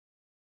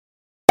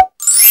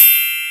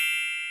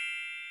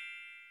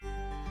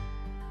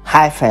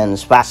Hi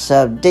friends, what's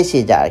up? This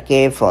is our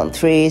iPhone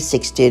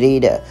 360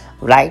 reader.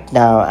 Right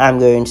now I'm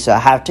going to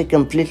have to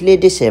completely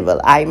disable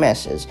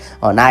iMessage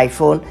on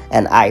iPhone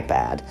and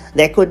iPad.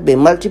 There could be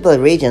multiple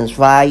reasons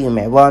why you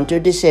may want to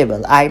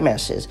disable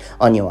iMessage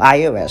on your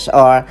iOS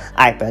or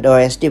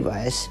iPadOS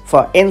device.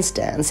 For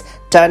instance,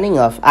 turning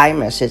off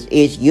iMessage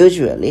is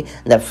usually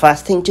the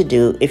first thing to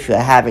do if you're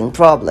having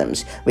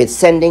problems with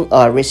sending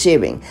or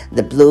receiving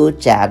the blue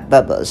chat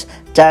bubbles.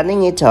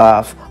 Turning it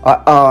off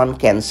or on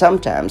can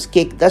sometimes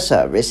kick the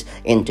service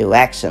into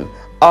action.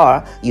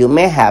 Or you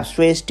may have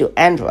switched to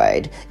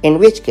Android, in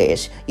which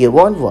case you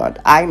won't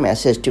want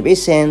iMessage to be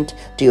sent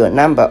to your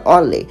number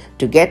only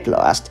to get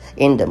lost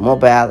in the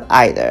mobile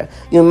either.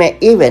 You may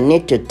even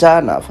need to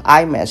turn off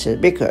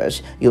iMessage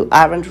because you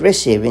aren't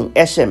receiving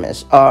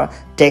SMS or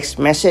text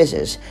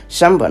messages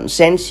someone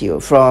sends you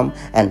from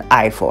an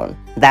iPhone.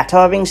 That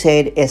having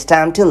said, it's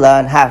time to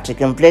learn how to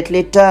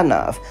completely turn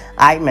off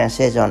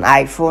iMessage on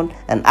iPhone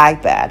and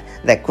iPad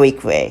the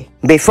quick way.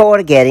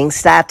 Before getting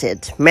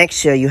started, make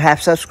sure you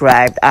have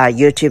subscribed our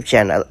YouTube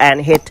channel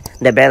and hit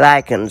the bell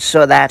icon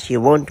so that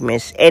you won't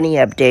miss any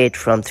update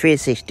from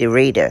 360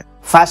 Reader.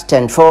 First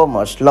and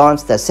foremost,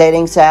 launch the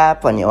Settings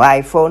app on your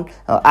iPhone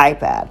or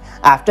iPad.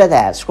 After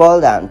that,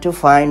 scroll down to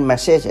find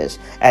Messages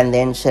and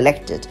then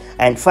select it.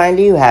 And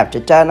finally, you have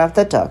to turn off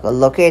the toggle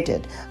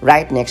located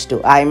right next to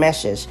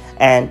iMessage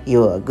and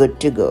you are good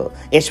to go.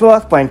 It's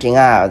worth pointing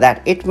out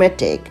that it may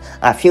take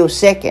a few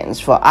seconds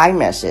for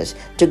iMessage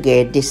to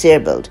get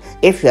disabled.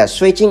 If you are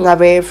switching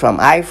away from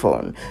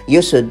iPhone,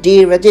 you should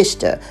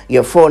deregister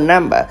your phone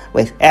number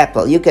with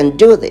Apple. You can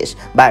do this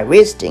by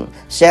visiting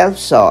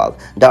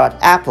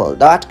selfsolve.apple.com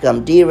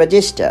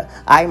deregister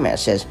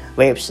iMessage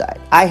website.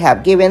 I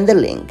have given the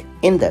link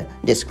in the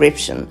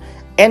description.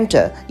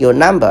 Enter your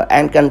number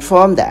and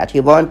confirm that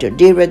you want to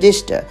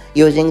deregister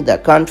using the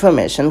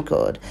confirmation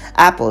code.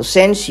 Apple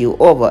sends you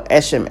over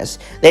SMS,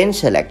 then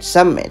select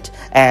submit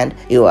and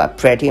you are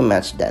pretty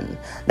much done.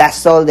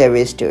 That's all there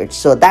is to it.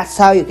 So that's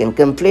how you can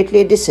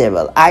completely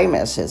disable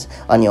iMessage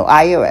on your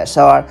iOS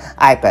or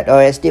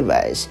iPadOS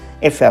device.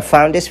 If you have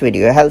found this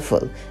video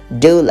helpful,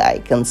 do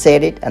like and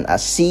share it, and I'll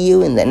see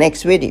you in the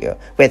next video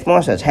with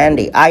more such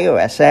handy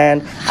iOS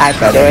and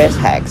iPadOS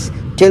hacks.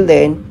 Till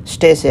then,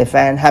 stay safe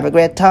and have a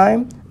great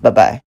time. Bye-bye.